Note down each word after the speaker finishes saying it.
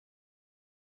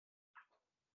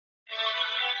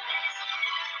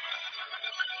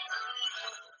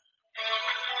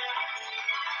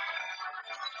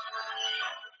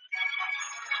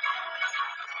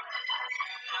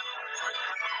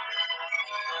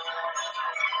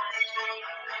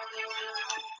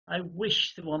I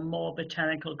wish there were more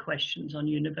botanical questions on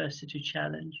University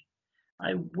Challenge.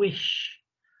 I wish.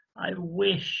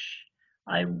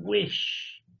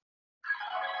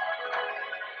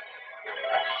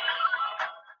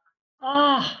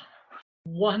 Ah,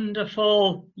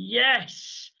 wonderful.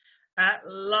 Yes, at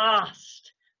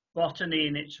last, botany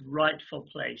in its rightful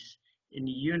place in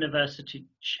University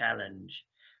Challenge.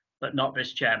 But not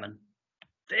this chairman.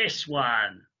 This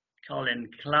one, Colin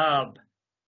Clubb.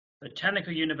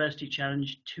 Botanical University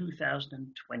Challenge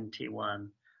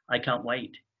 2021. I can't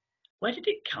wait. Where did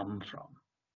it come from?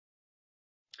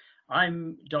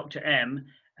 I'm Dr. M,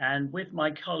 and with my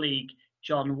colleague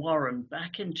John Warren,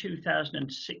 back in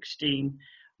 2016,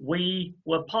 we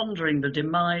were pondering the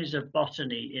demise of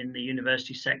botany in the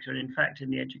university sector, and in fact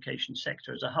in the education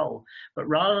sector as a whole. But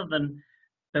rather than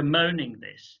bemoaning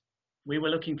this, we were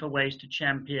looking for ways to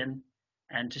champion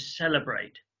and to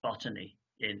celebrate botany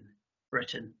in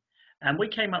Britain. And we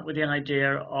came up with the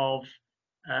idea of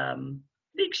the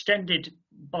extended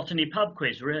botany pub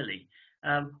quiz, really.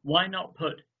 Why not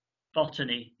put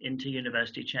botany into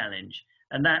University Challenge?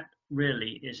 And that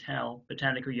really is how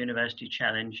Botanical University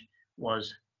Challenge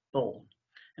was born.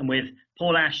 And with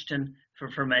Paul Ashton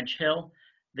from Edge Hill,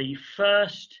 the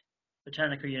first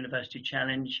Botanical University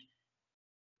Challenge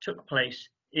took place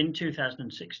in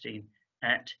 2016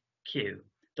 at Kew.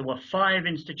 There were 5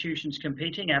 institutions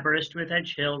competing: Aberystwyth,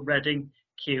 Edge Hill, Reading,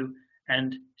 Kew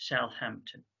and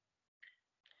Southampton.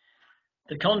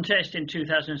 The contest in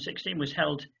 2016 was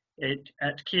held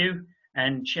at Kew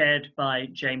and chaired by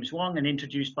James Wong and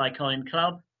introduced by Colin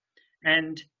Clubb.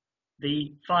 And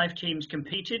the 5 teams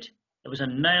competed. There was a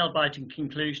nail-biting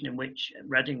conclusion in which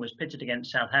Reading was pitted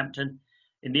against Southampton.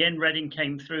 In the end, Reading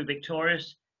came through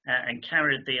victorious and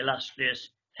carried the illustrious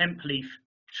Hempleaf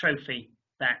Trophy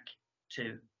back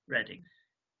to Reading.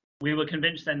 We were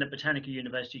convinced then that Botanical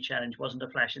University Challenge wasn't a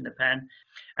flash in the pan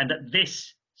and that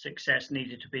this success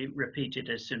needed to be repeated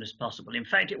as soon as possible. In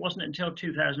fact, it wasn't until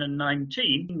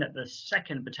 2019 that the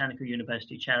second Botanical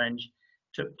University Challenge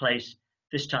took place,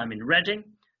 this time in Reading,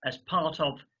 as part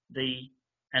of the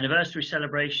anniversary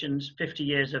celebrations, 50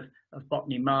 years of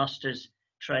Botany Masters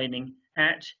training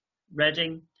at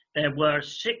Reading. There were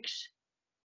 6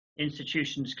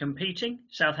 institutions competing: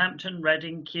 Southampton,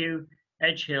 Reading, Kew,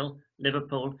 Edge Hill,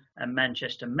 Liverpool and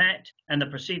Manchester Met, and the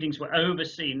proceedings were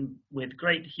overseen with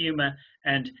great humour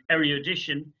and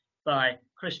erudition by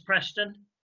Chris Preston.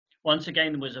 Once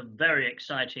again, there was a very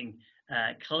exciting,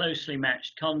 closely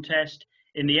matched contest.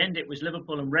 In the end, it was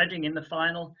Liverpool and Reading in the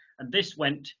final, and this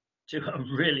went to a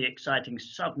really exciting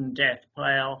sudden death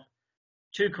playoff.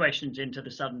 2 questions into the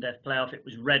sudden death playoff, it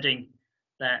was Reading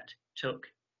that took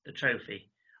the trophy.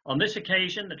 On this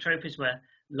occasion, the trophies were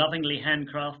lovingly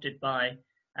handcrafted by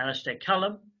Alistair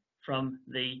Cullum from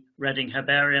the Reading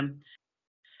Herbarium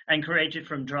and created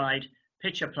from dried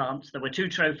pitcher plants. There were 2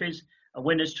 trophies, a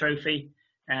winner's trophy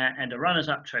and a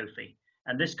runners-up trophy.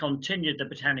 And this continued the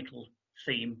botanical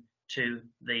theme to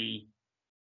the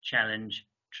challenge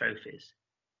trophies.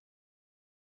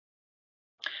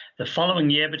 The following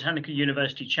year, Botanical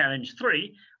University Challenge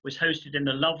 3 was hosted in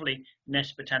the lovely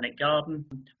Nest Botanic Garden,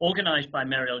 organised by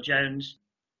Muriel Jones,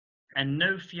 and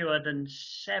no fewer than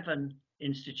 7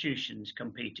 institutions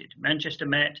competed: Manchester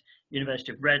Met,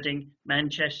 University of Reading,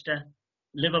 Manchester,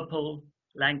 Liverpool,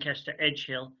 Lancaster, Edge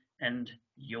Hill and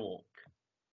York.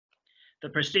 The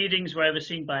proceedings were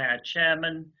overseen by our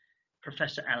chairman,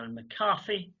 Professor Alan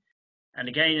McCarthy, and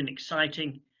again an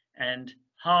exciting and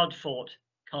hard-fought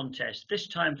contest, this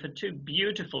time for 2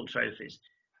 beautiful trophies: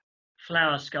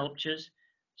 flower sculptures,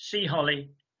 sea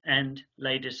holly and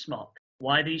lady's smock.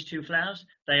 Why these 2 flowers?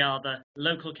 They are the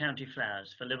local county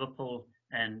flowers for Liverpool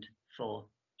and for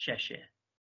Cheshire.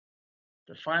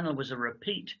 The final was a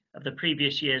repeat of the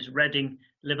previous year's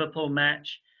Reading-Liverpool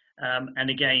match, and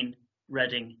again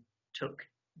Reading took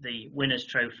the winner's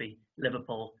trophy,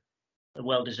 Liverpool the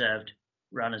well-deserved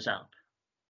runners-up.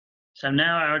 So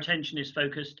now our attention is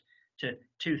focused to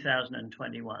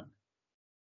 2021.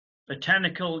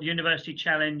 Botanical University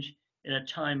Challenge in a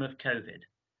time of COVID.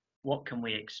 What can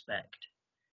we expect?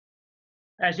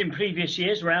 As in previous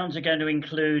years, rounds are going to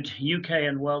include UK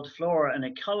and world flora and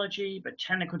ecology,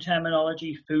 botanical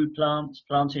terminology, food plants,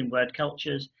 plants in word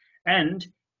cultures, and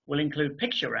will include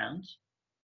picture rounds,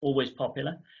 always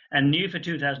popular. And new for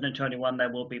 2021,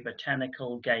 there will be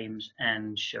botanical games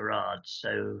and charades.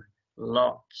 So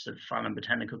lots of fun and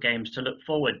botanical games to look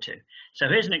forward to. So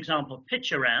here's an example of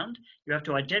picture round. You have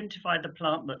to identify the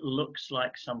plant that looks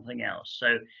like something else.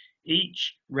 So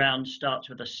each round starts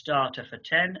with a starter for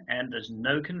 10 and there's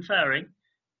no conferring.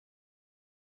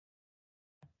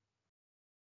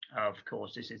 Of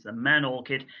course, this is the man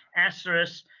orchid,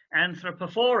 Acerus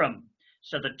anthropophorum.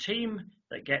 So the team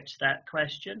that gets that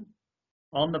question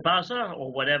on the buzzer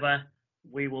or whatever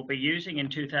we will be using in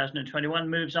 2021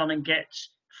 moves on and gets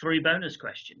 3 bonus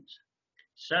questions.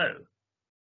 So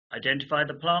identify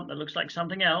the plant that looks like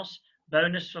something else.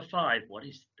 Bonus for 5. What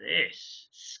is this?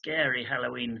 Scary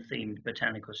Halloween themed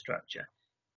botanical structure.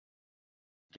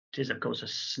 It is, of course, a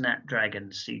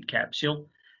snapdragon seed capsule,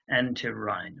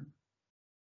 Antirrhinum.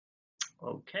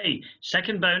 Okay,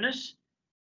 second bonus.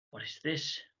 What is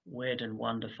this weird and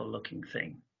wonderful looking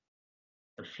thing?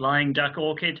 The flying duck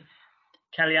orchid,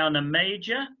 Calliana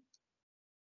major.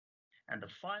 And the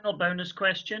final bonus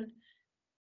question.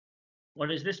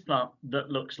 What is this plant that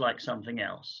looks like something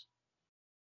else?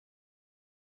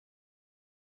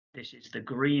 This is the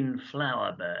green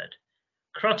flower bird,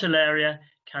 Crotalaria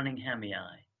cunninghamii.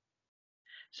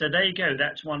 So there you go,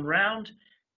 that's 1 round.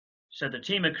 So the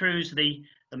team accrues the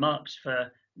marks for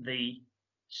the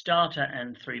starter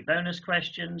and 3 bonus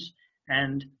questions,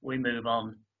 and we move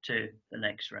on to the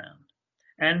next round.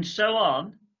 And so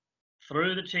on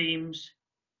through the teams,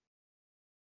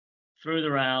 through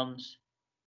the rounds,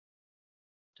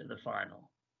 to the final.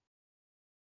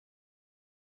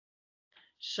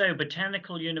 So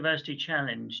Botanical University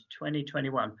Challenge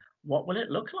 2021, what will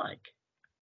it look like?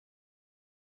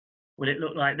 Will it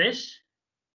look like this?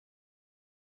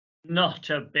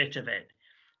 Not a bit of it.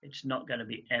 It's not going to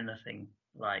be anything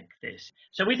like this.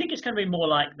 So we think it's going to be more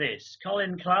like this.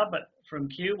 Colin Clubb from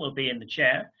Kew will be in the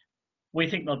chair. We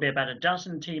think there'll be about a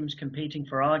dozen teams competing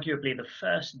for arguably the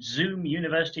first Zoom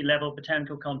university level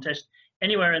botanical contest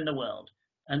anywhere in the world,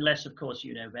 unless of course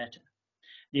you know better.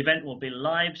 The event will be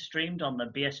live streamed on the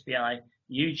BSBI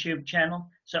YouTube channel,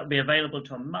 so it'll be available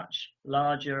to a much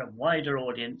larger and wider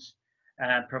audience,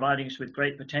 providing us with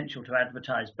great potential to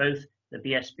advertise both the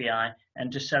BSBI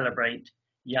and to celebrate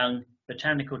young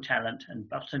botanical talent and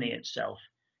botany itself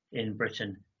in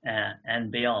Britain and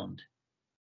beyond.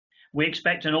 We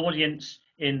expect an audience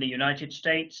in the United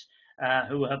States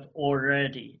who have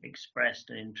already expressed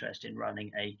an interest in running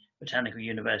a Botanical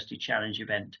University Challenge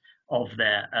event of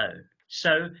their own.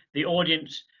 So the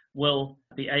audience will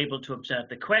be able to observe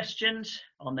the questions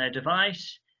on their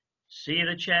device, see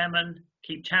the chairman,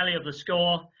 keep tally of the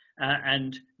score,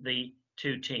 and the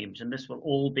 2 teams. And this will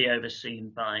all be overseen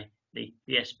by the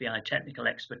BSBI technical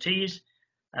expertise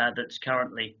that's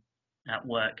currently at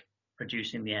work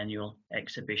producing the annual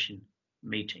exhibition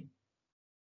meeting.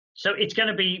 So it's going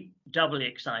to be doubly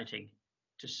exciting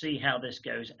to see how this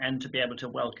goes and to be able to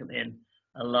welcome in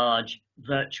a large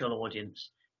virtual audience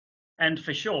and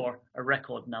for sure a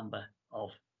record number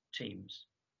of teams.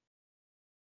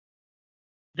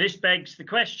 This begs the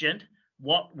question,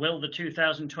 what will the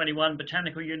 2021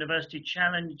 Botanical University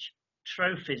Challenge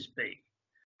trophies be?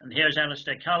 And here's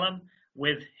Alistair Cullum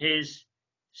with his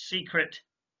secret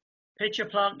pitcher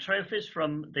plant trophies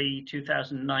from the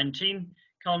 2019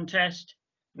 contest.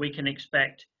 We can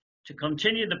expect to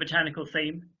continue the botanical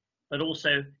theme, but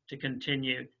also to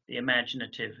continue the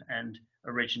imaginative and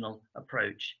original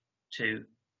approach to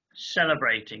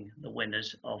celebrating the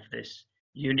winners of this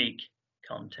unique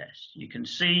contest. You can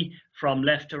see from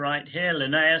left to right here,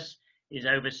 Linnaeus is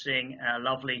overseeing our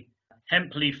lovely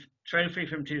hemp leaf trophy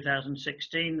from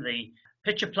 2016, the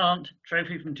pitcher plant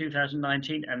trophy from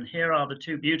 2019, and here are the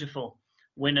 2 beautiful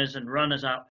winners and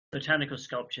runners-up botanical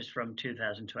sculptures from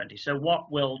 2020. So what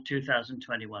will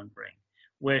 2021 bring?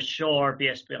 We're sure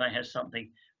BSBI has something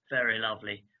very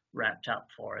lovely wrapped up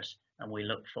for us, and we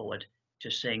look forward to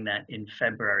seeing that in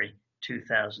February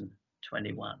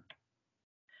 2021.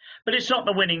 But it's not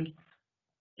the winning,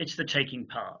 it's the taking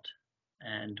part.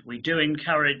 And we do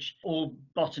encourage all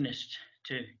botanists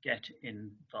to get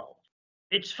involved.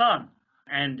 It's fun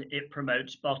and it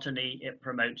promotes botany, it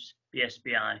promotes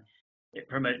BSBI, it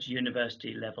promotes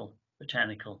university level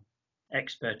botanical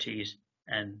expertise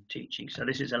and teaching. So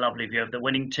this is a lovely view of the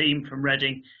winning team from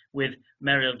Reading with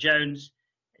Muriel Jones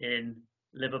in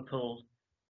Liverpool.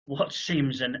 What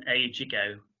seems an age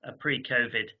ago, a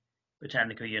pre-COVID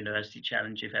Botanical University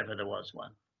Challenge, if ever there was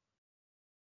one.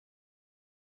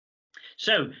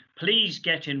 So please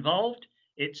get involved.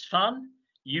 It's fun.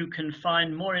 You can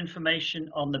find more information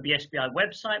on the BSBI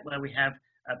website where we have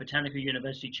Botanical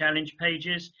University Challenge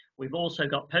pages. We've also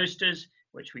got posters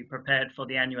which we prepared for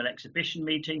the annual exhibition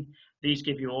meeting. These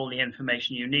give you all the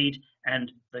information you need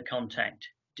and the contact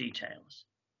details.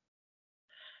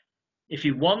 If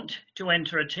you want to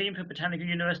enter a team for Botanical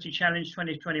University Challenge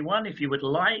 2021, if you would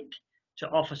like to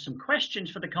offer some questions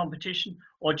for the competition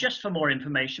or just for more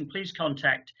information, please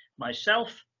contact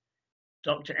myself,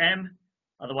 Dr. M,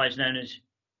 otherwise known as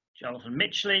Jonathan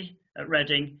Mitchley at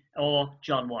Reading, or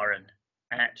John Warren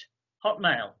at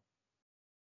Hotmail.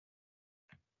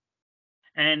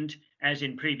 And as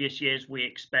in previous years, we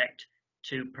expect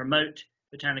to promote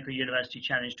Botanical University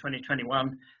Challenge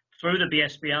 2021 through the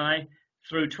BSBI,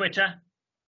 through Twitter,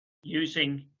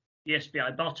 using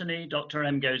BSBI Botany, Dr.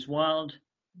 M Goes Wild,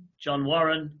 John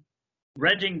Warren,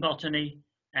 Reading Botany,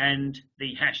 and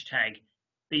the hashtag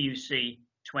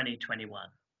BUC2021.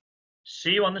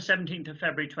 See you on the 17th of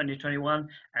February 2021,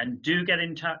 and do get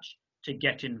in touch to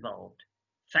get involved.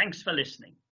 Thanks for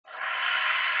listening.